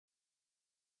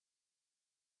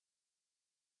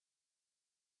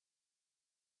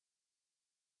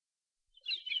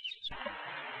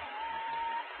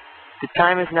The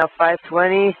time is now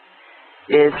 5:20.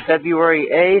 It is February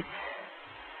 8th.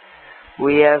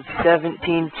 We have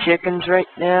 17 chickens right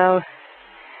now.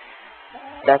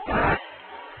 That's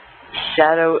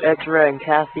Shadow, Ezra, and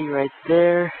Kathy right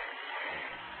there.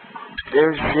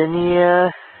 There's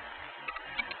Zinnia.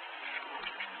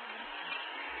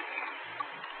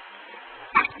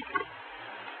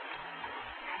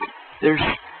 There's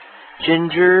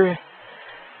Ginger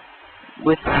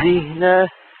with Xena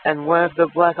and one of the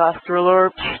black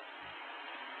Australorps.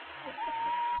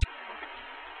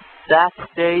 That's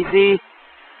Daisy.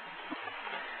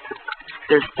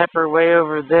 There's Pepper way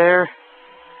over there.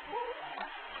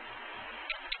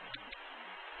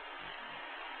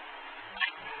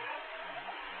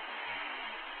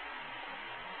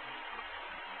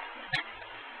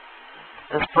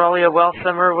 There's probably a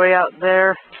Welsummer way out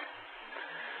there,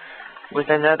 with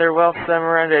another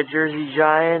Welsummer and a Jersey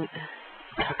Giant.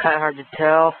 It's kind of hard to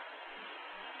tell.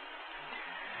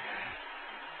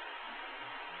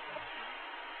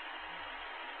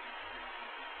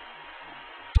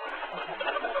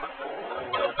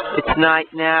 It's night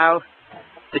now.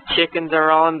 The chickens are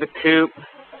all in the coop.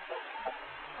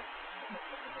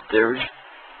 There's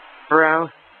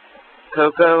Brown,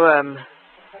 Coco,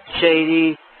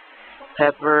 Shady,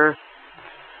 Pepper,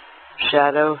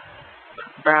 Shadow,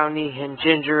 Brownie, and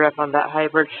Ginger up on that high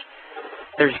perch.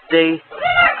 There's Daisy,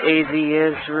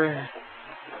 Ezra,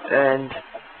 and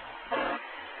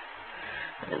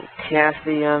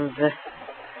Kathy on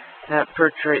that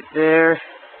perch right there.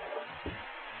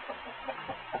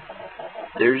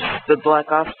 There's the black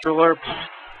Australorps.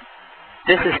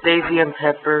 This is Daisy and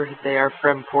Pepper. They are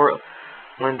from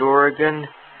Portland, Oregon.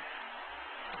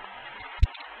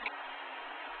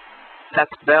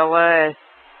 That's Bella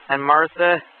and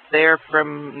Martha. They are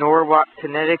from Norwalk,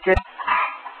 Connecticut.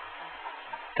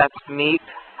 That's Meep.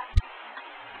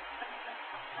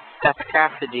 That's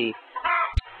Cassidy.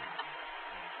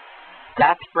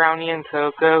 That's Brownie and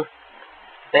Coco.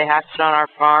 They hatched on our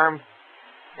farm.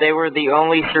 They were the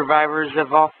only survivors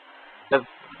of all of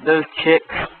those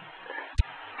chicks.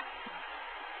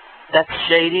 That's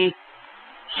Shady.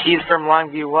 She's from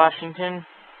Longview, Washington.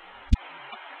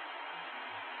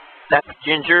 That's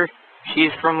Ginger.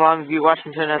 She's from Longview,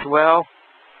 Washington as well.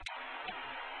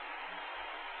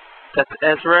 That's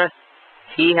Ezra.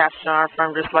 He hatched on our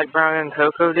farm just like Brownie and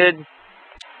Coco did.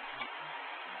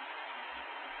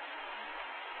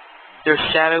 There's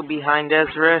Shadow behind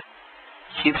Ezra.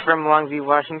 She's from Longview,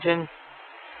 Washington.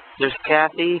 There's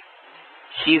Kathy.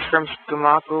 She's from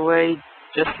Skamokawa,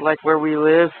 just like where we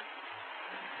live.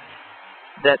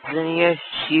 That's Zinnia.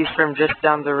 She's from just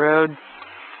down the road.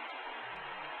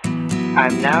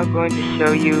 I'm now going to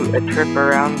show you a trip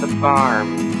around the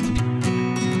farm.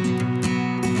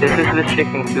 This is the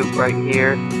chicken coop right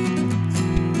here.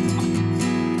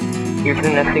 Here's the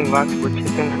nesting box where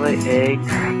chickens lay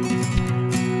eggs.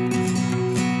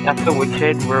 That's the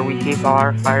woodshed where we keep all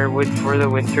our firewood for the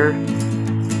winter.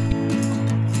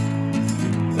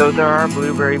 Those are our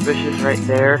blueberry bushes right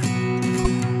there.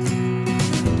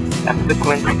 That's the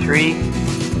quince tree.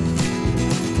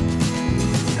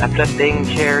 That's a Bing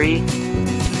cherry.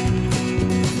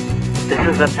 This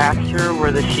is a pasture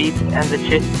where the sheep and the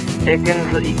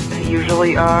chickens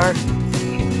usually are.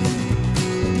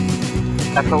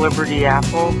 That's a Liberty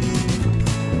apple.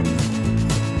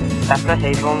 That's a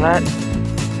hazelnut.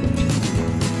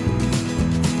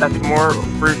 That's more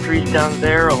fruit trees down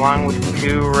there, along with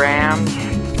 2 rams.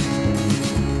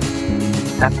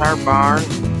 That's our barn.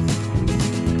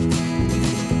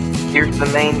 Here's the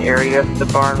main area of the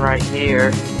barn right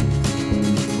here.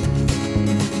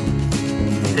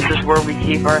 This is where we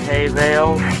keep our hay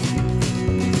bales.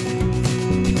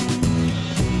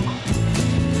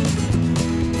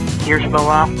 Here's the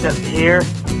loft up here.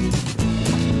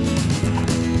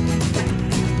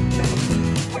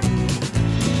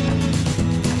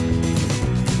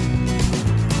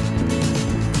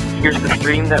 Here's the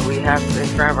stream that we have in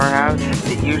front of our house.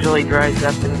 It usually dries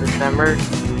up in the summer.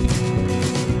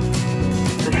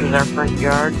 This is our front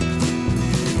yard.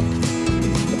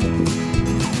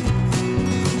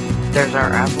 There's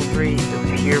our apple tree.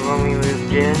 It was here when we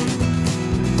moved in.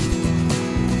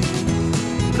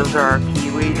 Those are our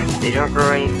kiwis. They don't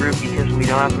grow any fruit because we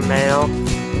don't have a male.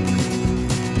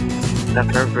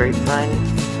 That's our grapevine.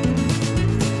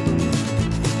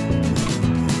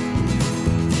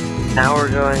 Now we're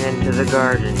going into the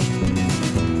garden.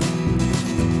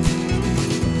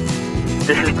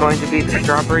 This is going to be the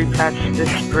strawberry patch this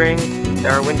spring.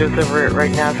 There are windows over it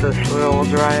right now so the soil will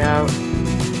dry out.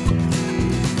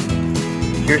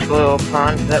 Here's the little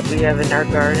pond that we have in our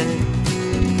garden.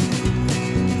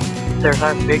 There's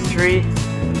our fig tree.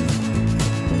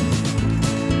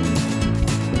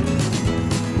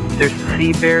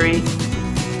 sea berry.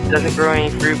 Doesn't grow any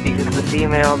fruit because the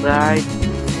female died.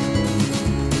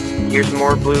 Here's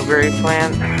more blueberry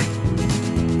plants.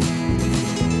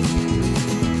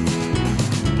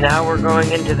 Now we're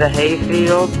going into the hay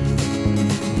field.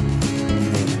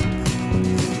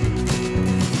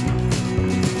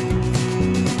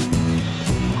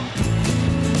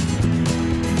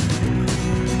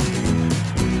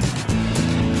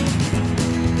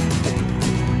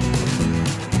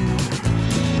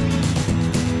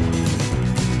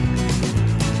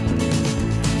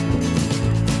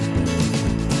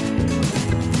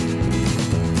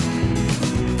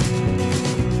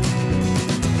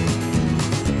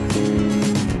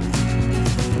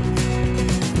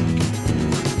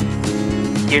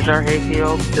 Here's our hay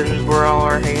field. This is where all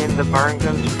our hay in the barn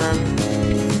comes from.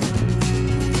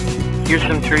 Here's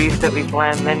some trees that we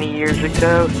planted many years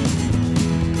ago.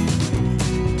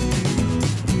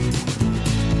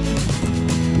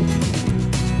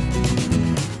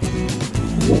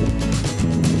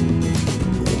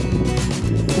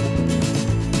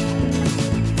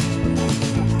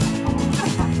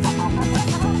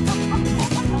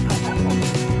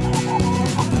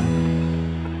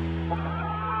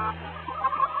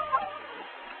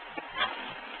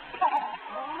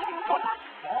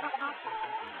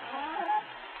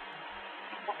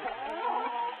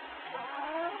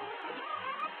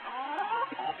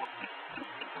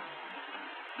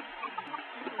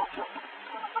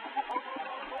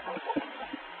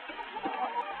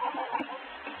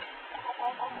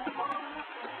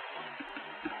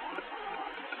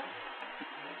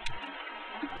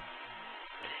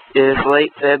 It is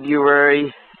late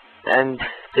February, and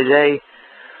today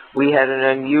we had an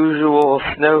unusual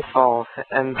snowfall,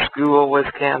 and school was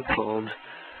canceled.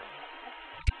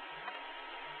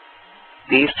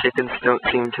 These chickens don't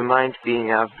seem to mind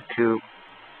being out of the coop.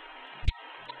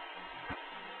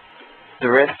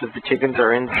 The rest of the chickens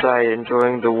are inside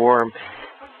enjoying the warmth.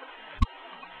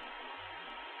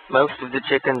 Most of the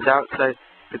chickens outside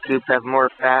the coop have more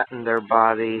fat in their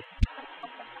body.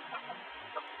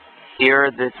 Here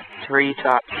are the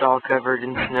treetops all covered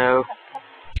in snow.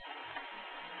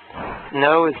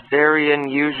 Snow is very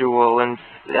unusual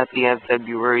at the end of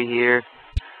February here.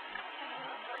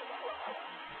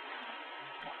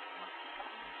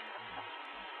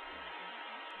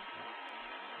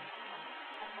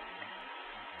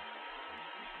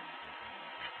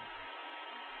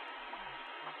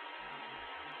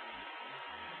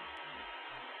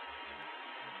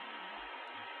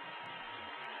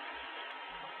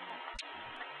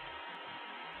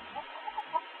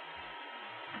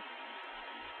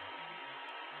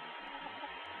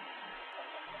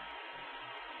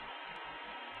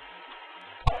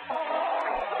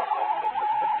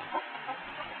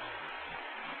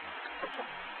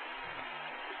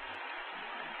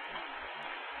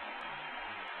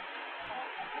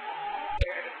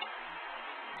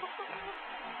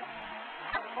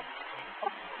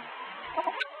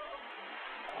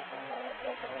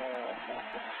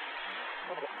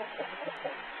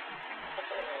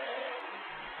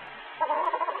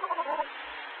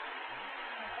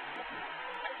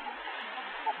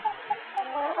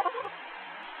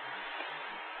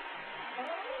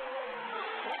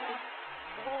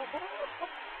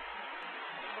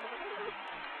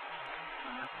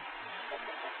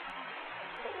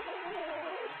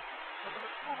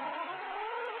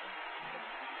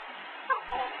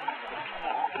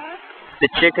 The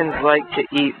chickens like to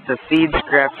eat the feed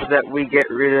scraps that we get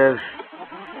rid of.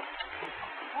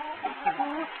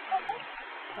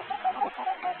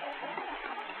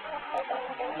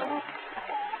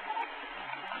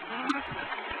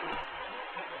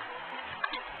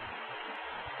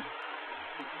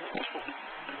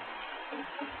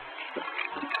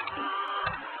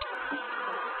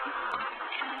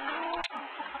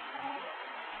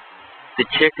 The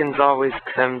chickens always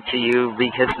come to you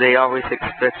because they always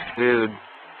expect food.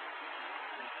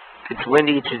 It's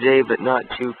windy today, but not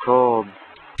too cold.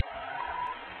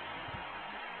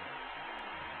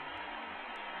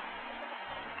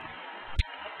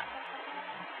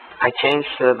 I changed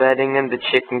the bedding in the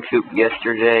chicken coop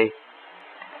yesterday.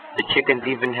 The chickens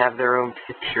even have their own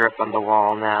picture up on the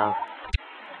wall now.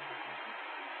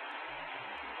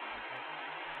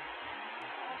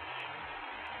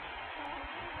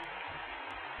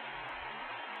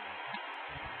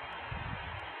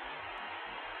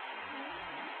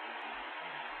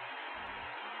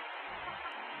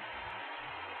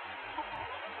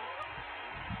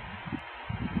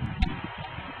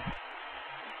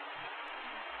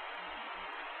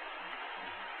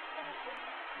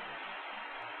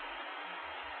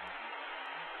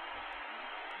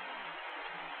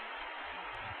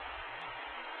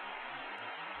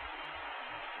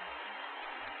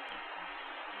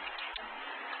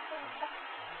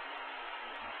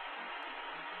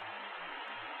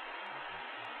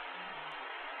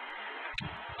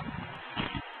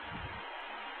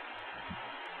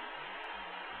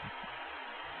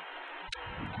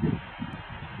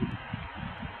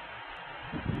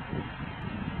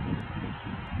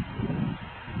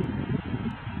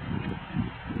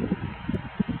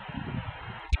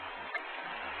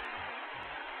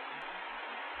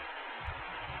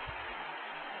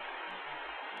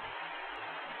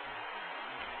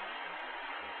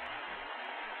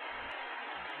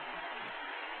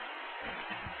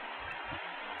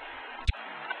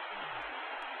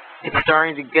 It's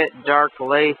starting to get dark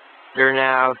later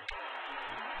now.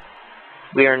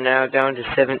 We are now down to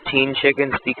 17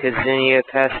 chickens because Zinnia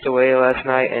passed away last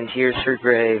night, and here's her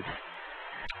grave.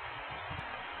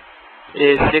 It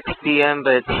is 6 p.m.,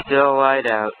 but it's still light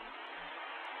out.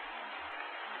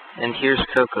 And here's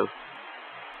Coco.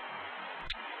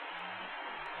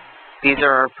 These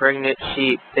are our pregnant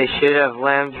sheep. They should have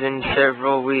lambs in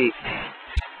several weeks.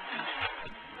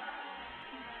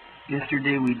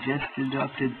 Yesterday we just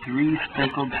adopted 3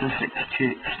 speckled Sussex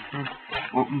chicks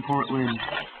from Portland.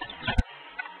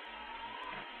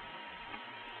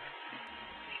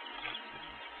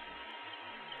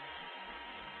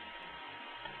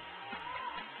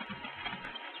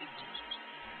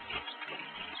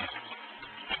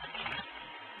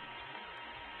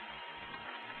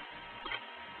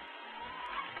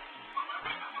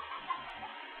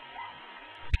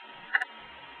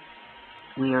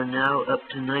 We are now up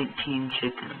to 19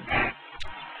 chickens.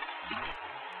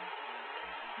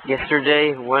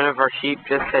 Yesterday, one of our sheep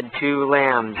just had 2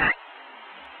 lambs.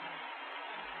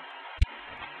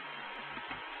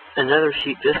 Another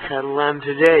sheep just had a lamb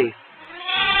today.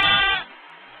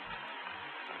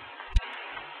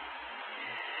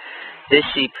 This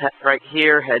sheep right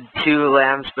here had 2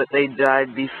 lambs, but they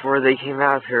died before they came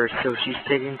out here, so she's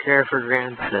taking care of her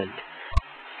grandson.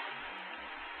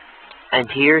 And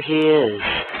here he is.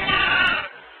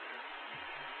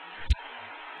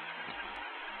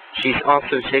 She's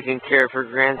also taking care of her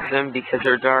grandson because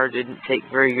her daughter didn't take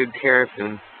very good care of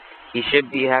him. He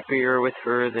should be happier with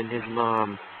her than his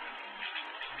mom.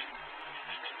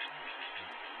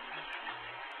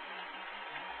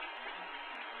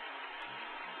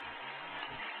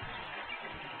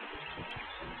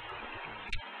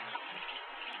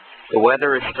 The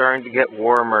weather is starting to get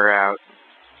warmer out.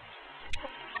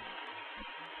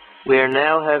 We are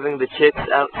now having the chicks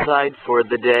outside for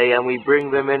the day, and we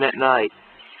bring them in at night.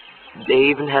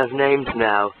 They even have names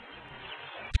now.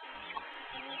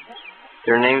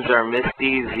 Their names are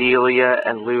Misty, Zelia,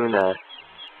 and Luna.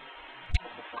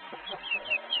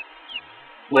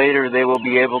 Later they will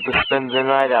be able to spend the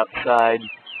night outside.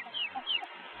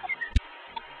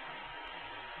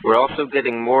 We're also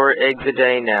getting more eggs a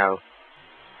day now.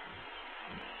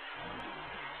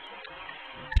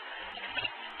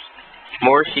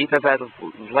 More sheep have had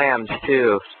lambs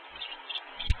too.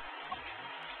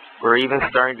 We're even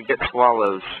starting to get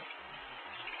swallows.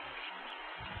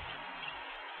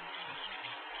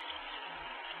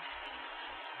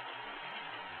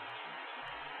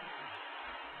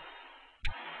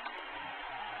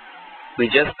 We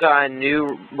just got a new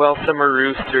summer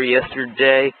rooster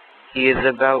yesterday. He is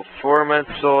about 4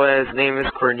 months old and his name is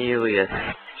Cornelius.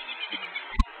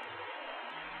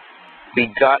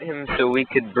 We got him so we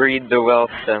could breed the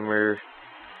summer.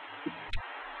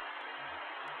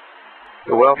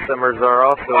 The summers are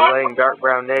also laying dark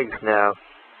brown eggs now.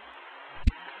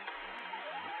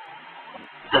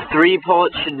 The 3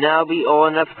 pullets should now be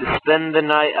old enough to spend the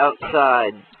night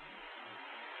outside.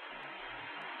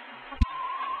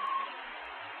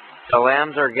 The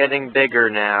lambs are getting bigger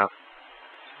now.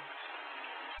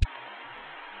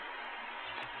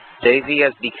 Daisy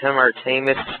has become our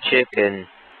tamest chicken.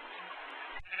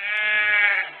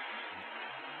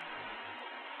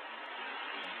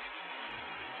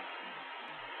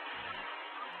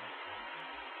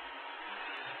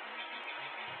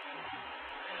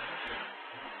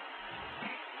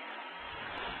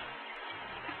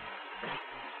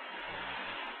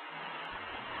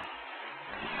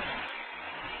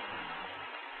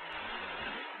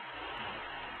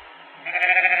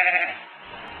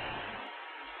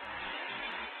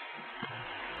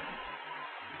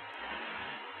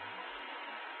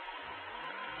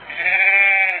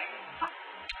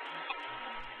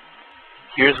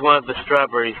 Here's one of the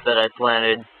strawberries that I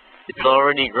planted. It's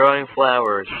already growing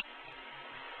flowers.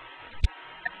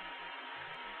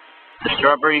 The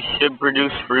strawberries should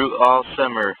produce fruit all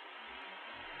summer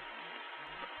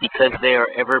because they are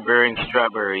ever-bearing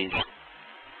strawberries.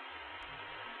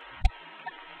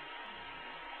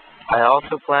 I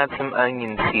also planted some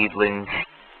onion seedlings.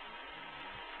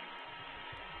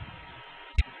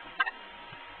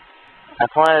 I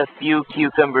planted a few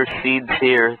cucumber seeds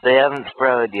here. They haven't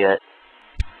sprouted yet.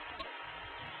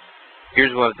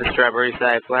 Here's one of the strawberries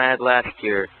that I planted last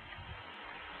year.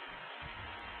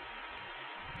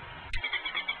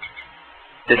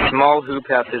 This small hoop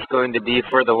house is going to be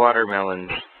for the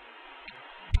watermelons.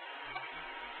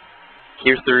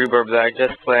 Here's the rhubarb that I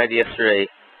just planted yesterday.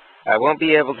 I won't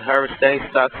be able to harvest any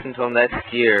stalks until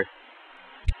next year.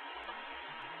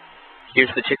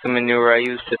 Here's the chicken manure I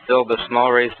used to fill the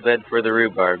small raised bed for the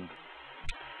rhubarb.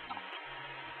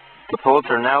 The poles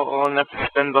are now old enough to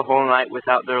spend the whole night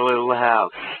without their little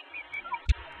house.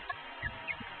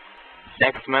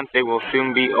 Next month they will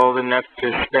soon be old enough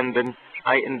to spend the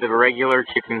night in the regular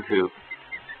chicken coop.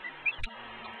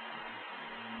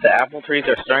 The apple trees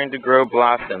are starting to grow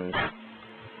blossoms.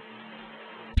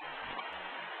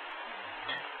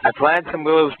 I planted some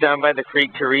willows down by the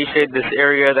creek to reshade this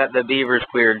area that the beavers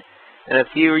cleared. In a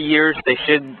few years they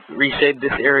should reshade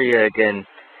this area again,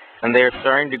 and they are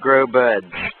starting to grow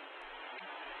buds.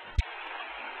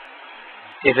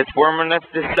 If it's warm enough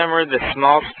this summer, the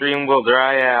small stream will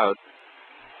dry out.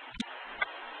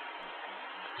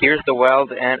 Here's the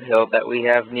wild anthill that we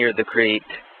have near the creek.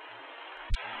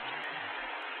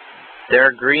 There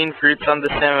are green fruits on the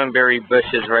salmonberry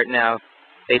bushes right now.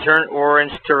 They turn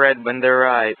orange to red when they're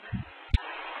ripe.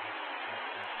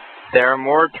 There are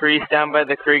more trees down by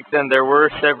the creek than there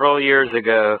were several years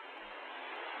ago.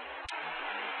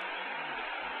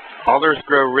 Alders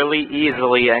grow really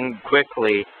easily and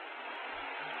quickly.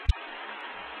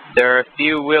 There are a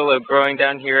few willow growing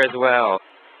down here as well.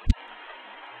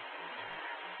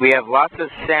 We have lots of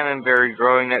salmonberry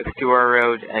growing next to our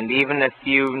road, and even a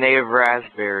few native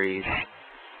raspberries.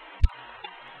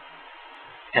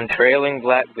 And trailing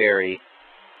blackberry.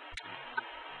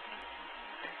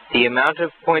 The amount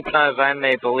of points on a vine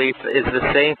maple leaf is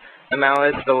the same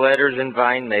amount as the letters in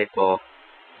vine maple.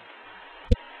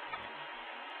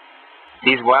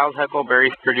 These wild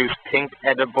huckleberries produce pink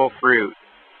edible fruit.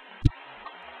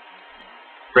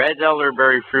 Red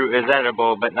elderberry fruit is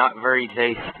edible, but not very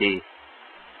tasty.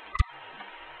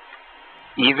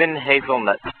 Even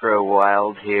hazelnuts grow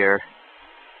wild here.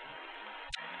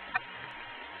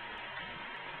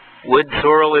 Wood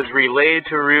sorrel is related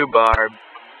to rhubarb.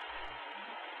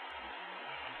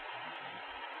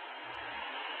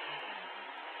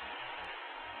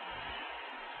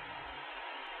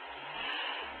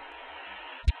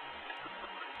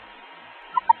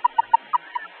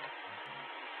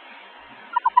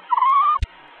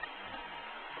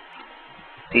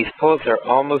 These poles are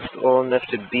almost old enough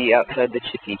to be outside the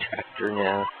chicky tractor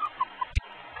now.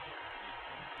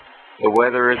 The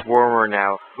weather is warmer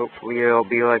now. Hopefully it'll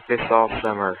be like this all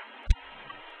summer.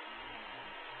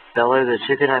 Bella, the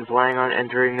chicken I'm planning on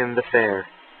entering in the fair.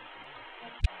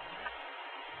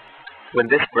 When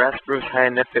this grass grows high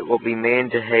enough, it will be made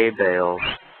into hay bales.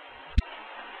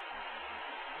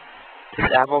 This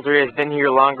apple tree has been here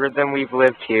longer than we've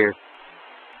lived here.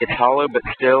 It's hollow but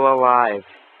still alive.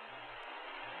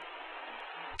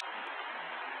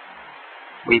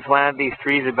 We planted these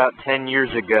trees about 10 years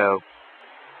ago.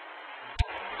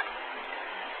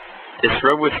 This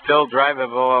road was still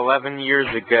drivable 11 years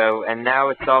ago, and now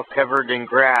it's all covered in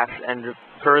grass, and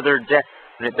further down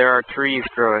there are trees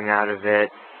growing out of it.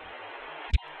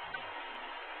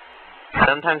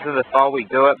 Sometimes in the fall we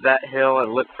go up that hill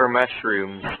and look for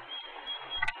mushrooms.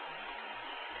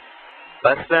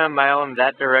 Less than a mile in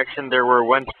that direction there were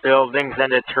once buildings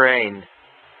and a train.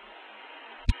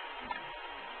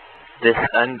 This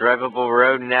undrivable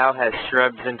road now has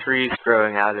shrubs and trees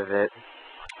growing out of it.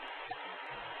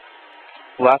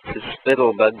 Lots of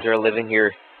spittle bugs are living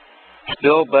here.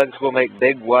 Spittle bugs will make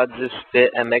big wads of spit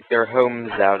and make their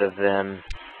homes out of them.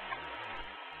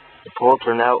 The poles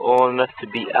are now old enough to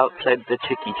be outside the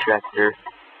chicky tractor,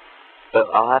 but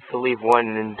I'll have to leave one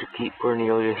in to keep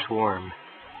Cornelius warm.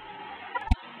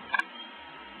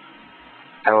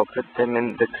 I will put them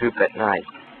in the coop at night.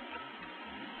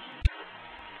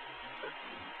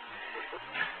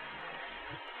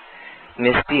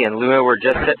 Misty and Luna were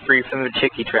just set free from the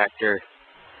chicky tractor,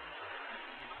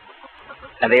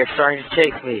 and they are starting to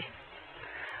chase me.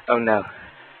 Oh no.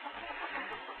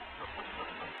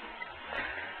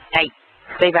 Hey,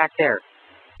 stay back there.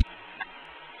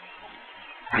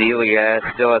 Zelia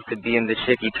still has to be in the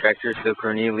chicky tractor so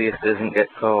Cornelius doesn't get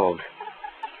cold.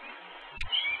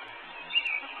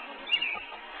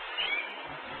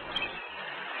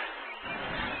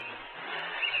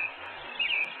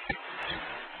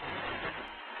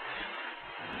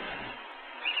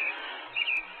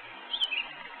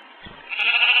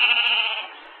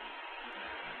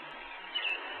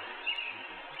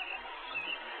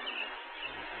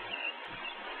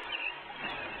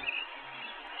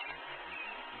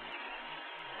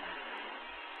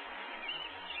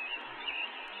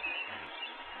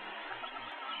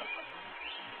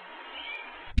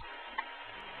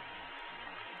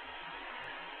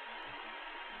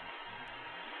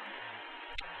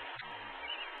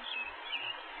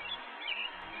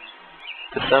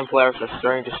 The sunflowers are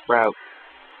starting to sprout.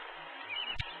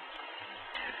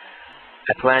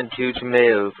 I planted 2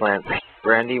 tomato plants,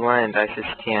 Brandywine and Isis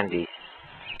Candy.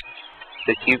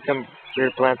 The cucumber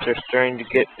plants are starting to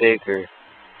get bigger.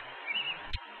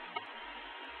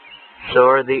 So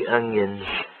are the onions.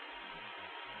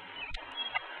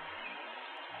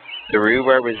 The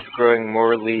rhubarb is growing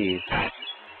more leaves.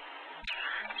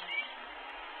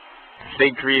 The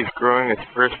fig tree is growing its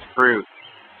first fruit.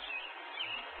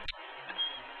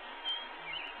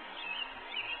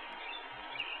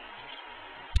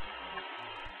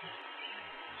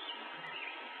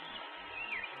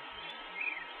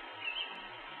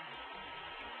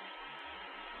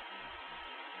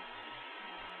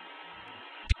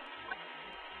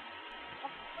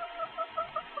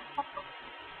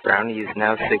 Brownie is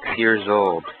now 6 years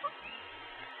old.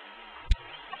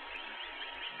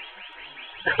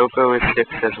 Coco is 6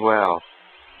 as well.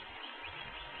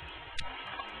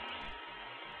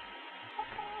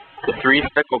 The 3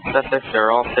 speckled Sussex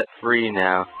are all set free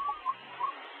now.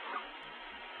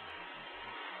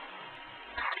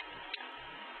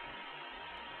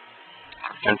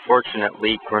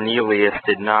 Unfortunately, Cornelius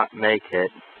did not make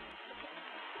it.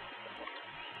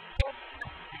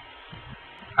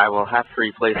 I will have to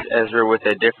replace Ezra with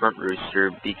a different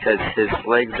rooster because his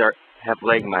legs have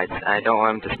leg mites and I don't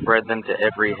want him to spread them to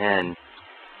every hen.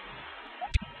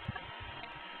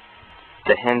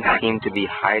 The hens seem to be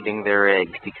hiding their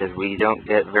eggs because we don't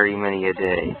get very many a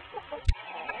day.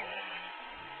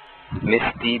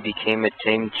 Misty became a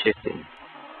tame chicken.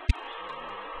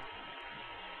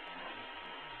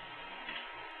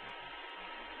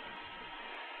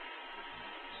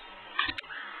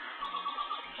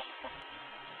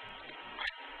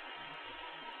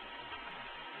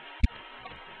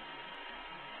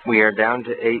 We are down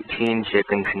to 18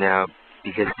 chickens now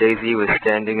because Daisy was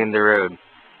standing in the road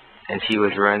and she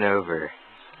was run over.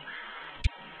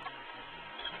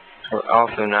 We're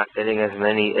also not getting as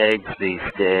many eggs these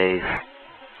days.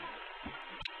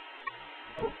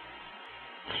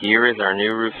 Here is our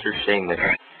new rooster,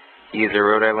 Seamus. He is a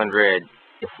Rhode Island Red.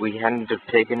 If we hadn't have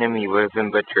taken him, he would have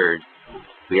been butchered.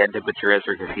 We had to butcher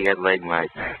Ezra because he had leg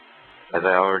mites, as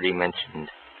I already mentioned.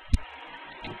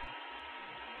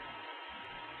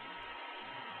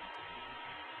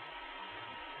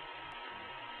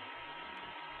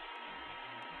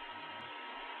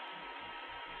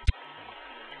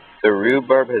 The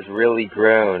rhubarb has really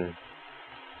grown.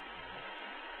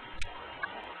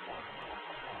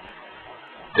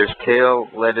 There's kale,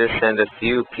 lettuce, and a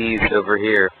few peas over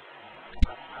here.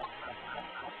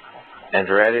 And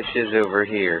radishes over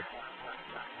here.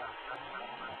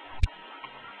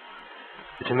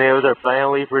 The tomatoes are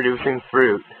finally producing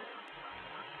fruit.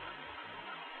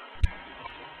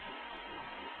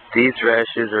 These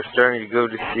radishes are starting to go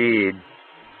to seed.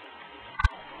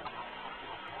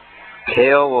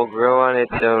 Kale will grow on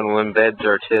its own when beds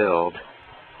are tilled.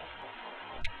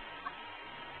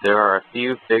 There are a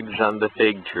few figs on the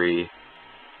fig tree.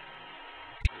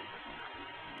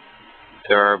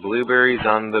 There are blueberries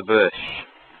on the bush.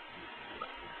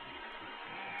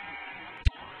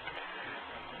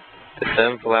 The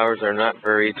sunflowers are not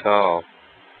very tall.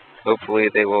 Hopefully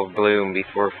they will bloom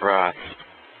before frost.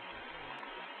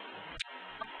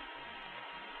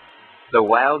 The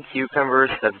wild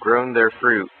cucumbers have grown their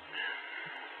fruit.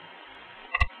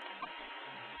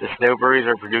 The snowberries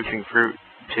are producing fruit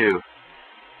too.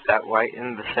 That white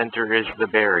in the center is the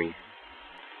berry.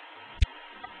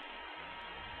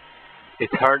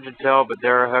 It's hard to tell, but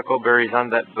there are huckleberries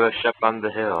on that bush up on the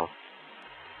hill.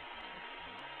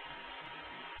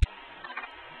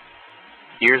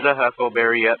 Here's a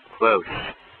huckleberry up close.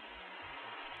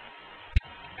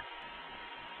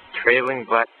 Trailing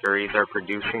blackberries are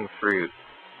producing fruit.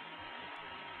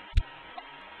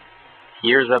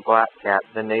 Here's a blackcap,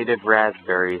 the native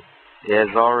raspberry. It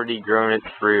has already grown its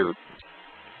fruit.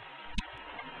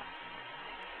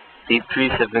 These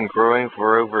trees have been growing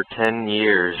for over 10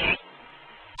 years.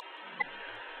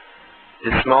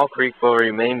 This small creek will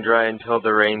remain dry until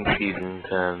the rain season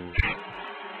comes.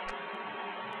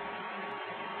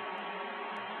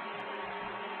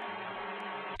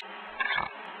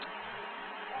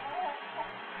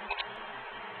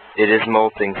 It is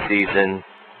molting season.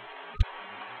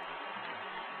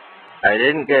 I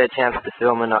didn't get a chance to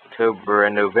film in October,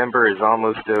 and November is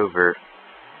almost over.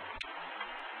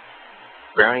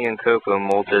 Brownie and Coco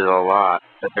molted a lot,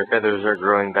 but their feathers are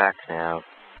growing back now.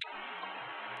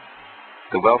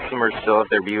 The Welsumers still have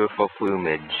their beautiful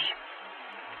plumage.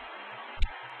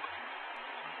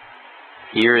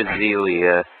 Here is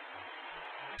Zelia.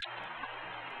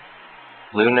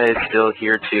 Luna is still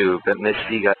here too, but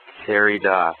Misty got carried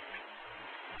off.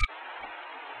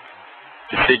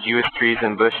 Deciduous trees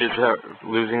and bushes are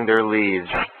losing their leaves.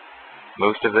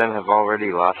 Most of them have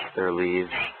already lost their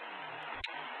leaves.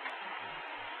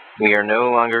 We are no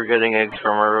longer getting eggs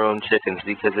from our own chickens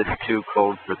because it's too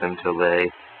cold for them to lay.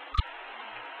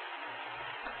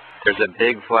 There's a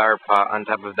big flower pot on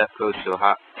top of that post, so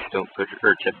hawks don't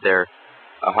perch up there.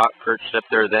 A hawk perched up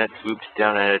there, then it swoops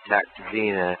down and attacks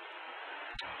Xena.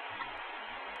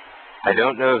 I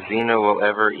don't know if Xena will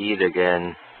ever eat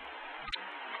again.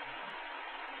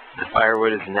 The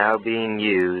firewood is now being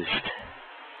used.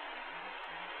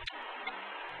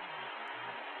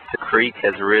 The creek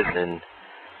has risen.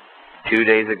 2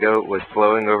 days ago it was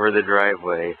flowing over the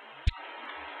driveway.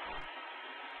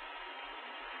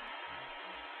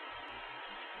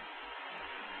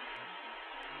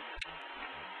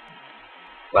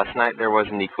 Last night there was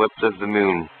an eclipse of the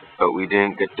moon, but we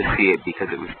didn't get to see it because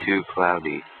it was too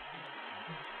cloudy.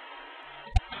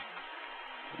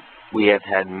 We have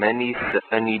had many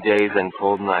sunny days and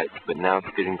cold nights, but now it's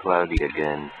getting cloudy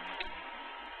again.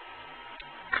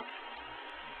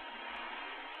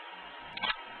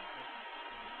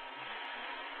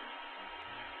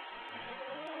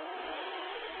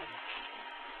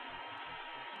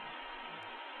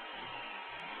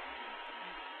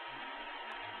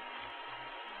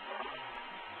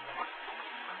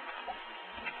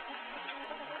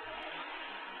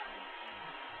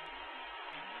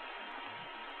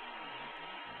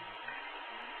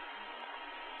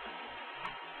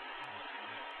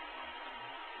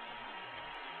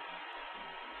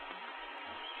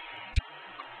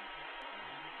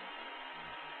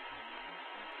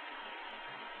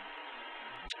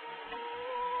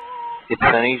 It's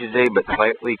sunny today, but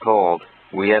slightly cold.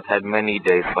 We have had many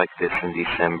days like this in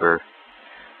December.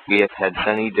 We have had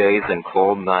sunny days and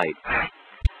cold nights.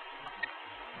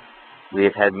 We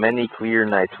have had many clear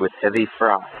nights with heavy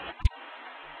frost.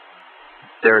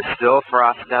 There is still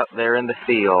frost out there in the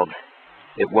field.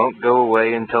 It won't go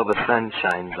away until the sun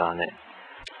shines on it.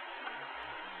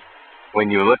 When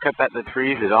you look up at the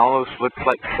trees, it almost looks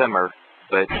like summer,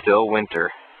 but it's still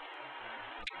winter.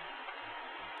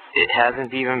 It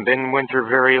hasn't even been winter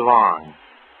very long.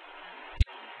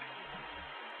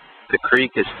 The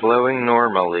creek is flowing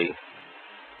normally.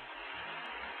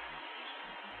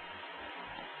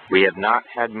 We have not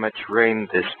had much rain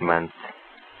this month.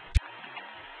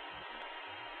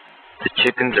 The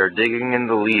chickens are digging in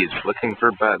the leaves looking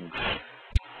for bugs.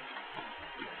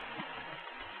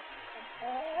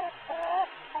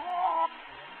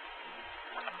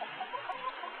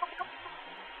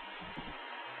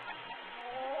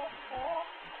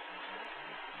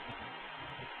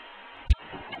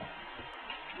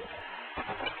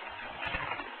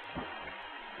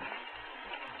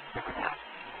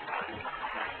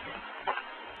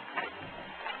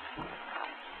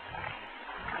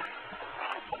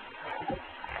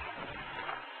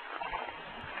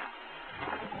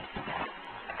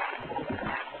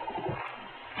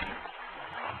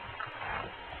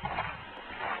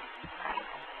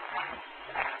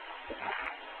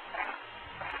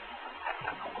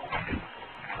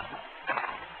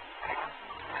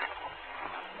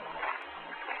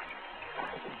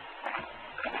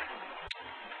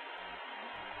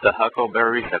 The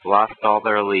huckleberries have lost all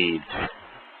their leaves.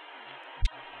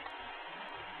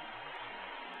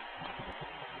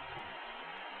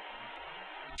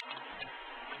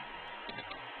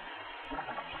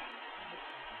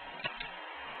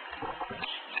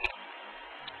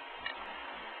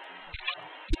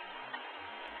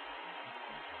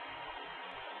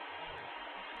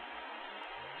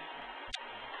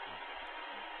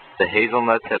 The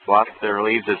hazelnuts have lost their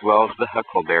leaves as well as the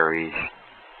huckleberries.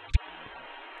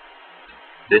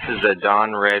 This is a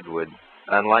dawn redwood.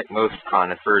 Unlike most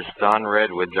conifers, dawn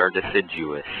redwoods are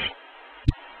deciduous.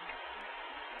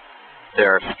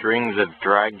 There are strings of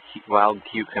dried wild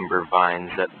cucumber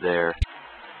vines up there.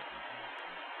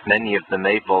 Many of the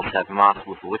maples have moss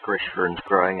with licorice ferns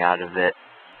growing out of it.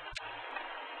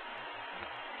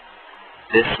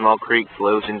 This small creek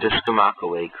flows into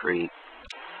Skamokawa Creek.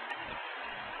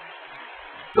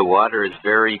 The water is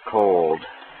very cold.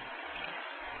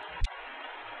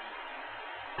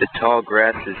 The tall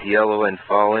grass is yellow and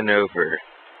fallen over.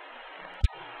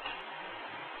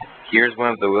 Here's one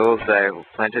of the willows that I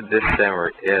planted this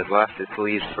summer. It has lost its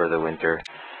leaves for the winter.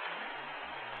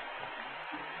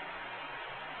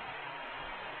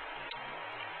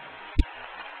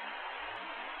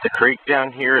 The creek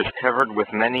down here is covered with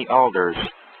many alders,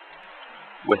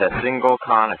 with a single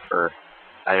conifer.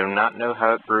 I do not know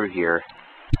how it grew here.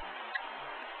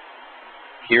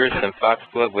 Here is some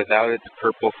foxglove without its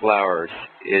purple flowers.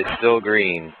 It is still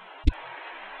green.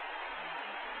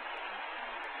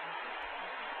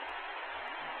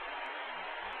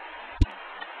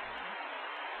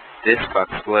 This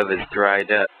foxglove is dried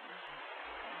up.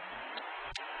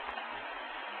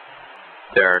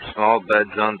 There are small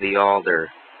buds on the alder.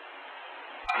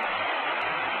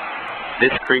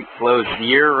 This creek flows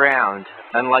year-round,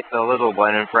 unlike the little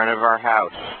one in front of our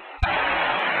house.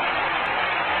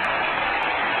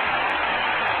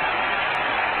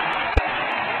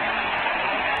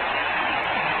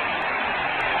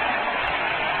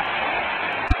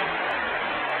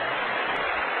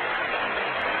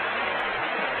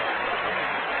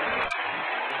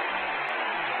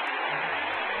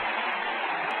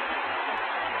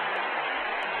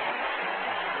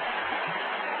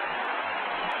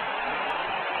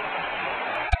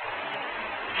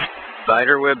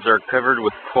 Spiderwebs are covered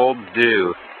with cold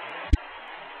dew.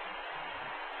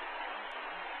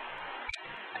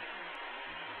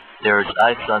 There's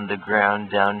ice on the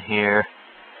ground down here.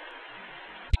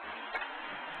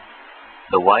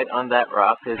 The white on that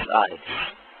rock is ice.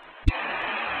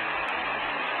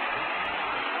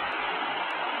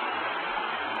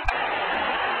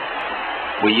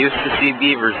 We used to see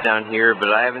beavers down here, but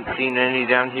I haven't seen any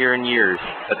down here in years,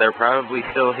 but they're probably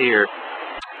still here.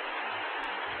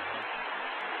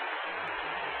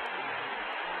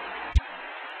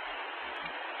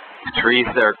 The trees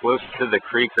that are close to the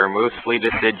creek are mostly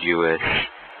deciduous.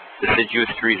 Deciduous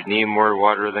trees need more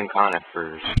water than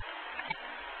conifers.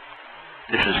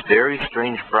 This is very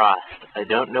strange frost. I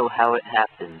don't know how it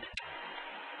happened.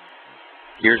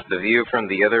 Here's the view from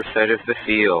the other side of the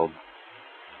field.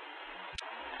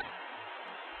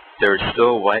 There's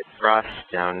still white frost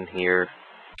down here.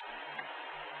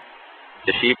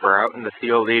 The sheep are out in the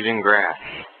field eating grass.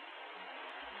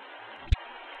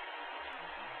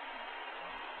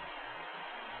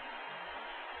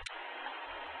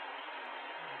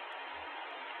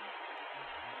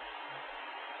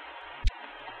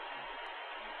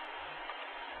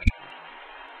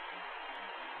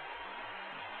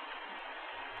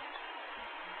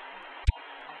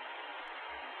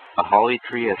 A holly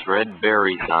tree has red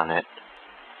berries on it.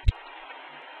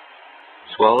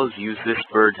 Swallows use this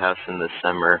birdhouse in the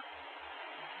summer.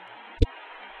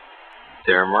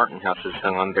 There are martin houses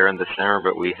hung on there in the summer,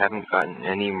 but we haven't gotten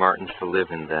any martins to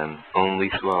live in them, only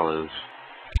swallows.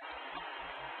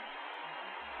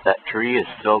 That tree is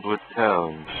filled with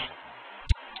cones.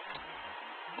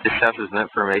 This house is meant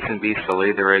for mason bees to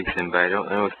lay their eggs in, but I don't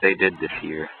know if they did this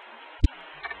year.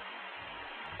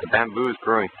 The bamboo is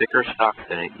growing thicker stalks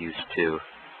than it used to.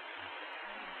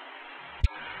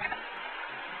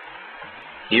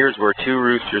 Here's where two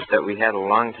roosters that we had a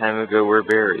long time ago were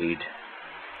buried.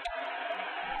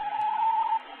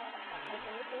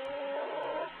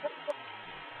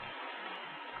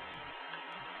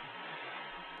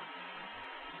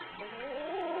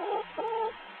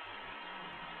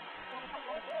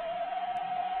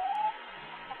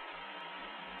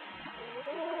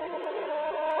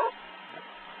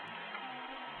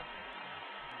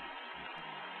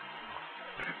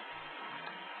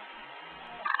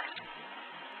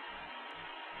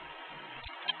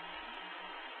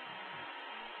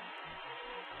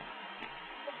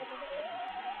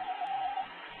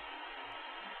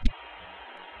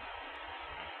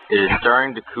 It is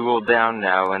starting to cool down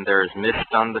now, and there is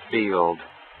mist on the field.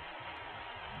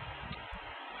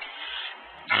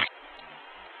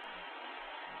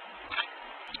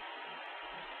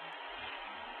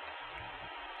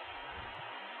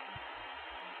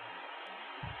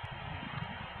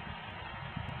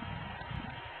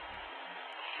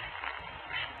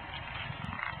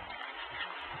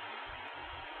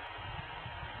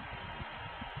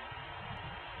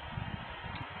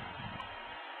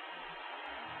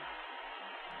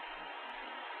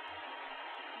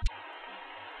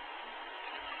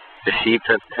 The sheep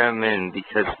have come in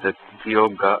because the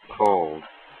field got cold.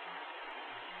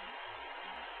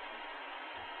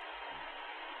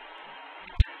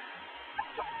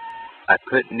 I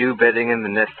put new bedding in the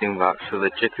nesting box so the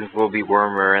chickens will be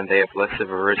warmer and they have less of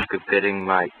a risk of getting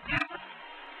mites.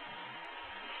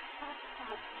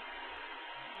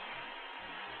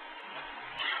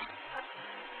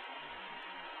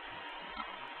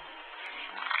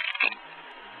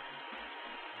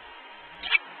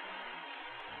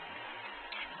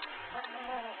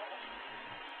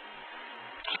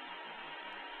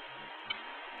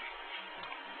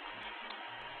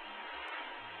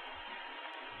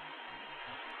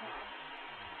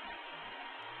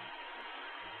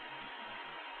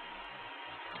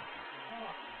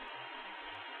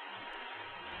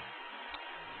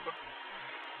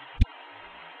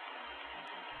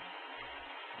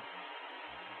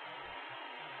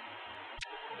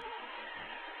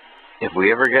 If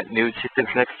we ever get new chickens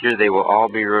next year, they will all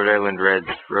be Rhode Island Reds.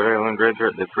 Rhode Island Reds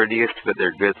are the prettiest, but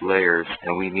they're good layers,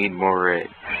 and we need more eggs.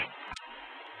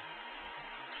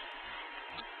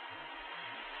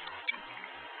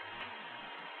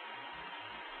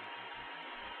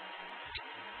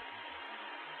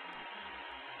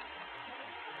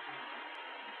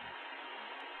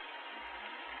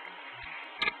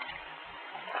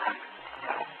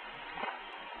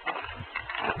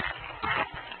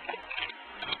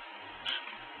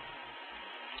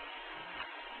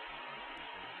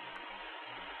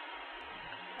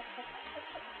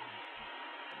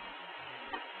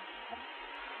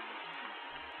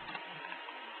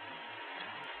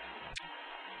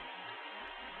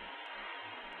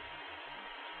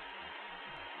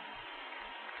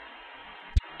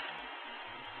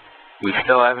 We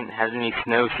still haven't had any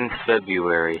snow since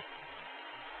February.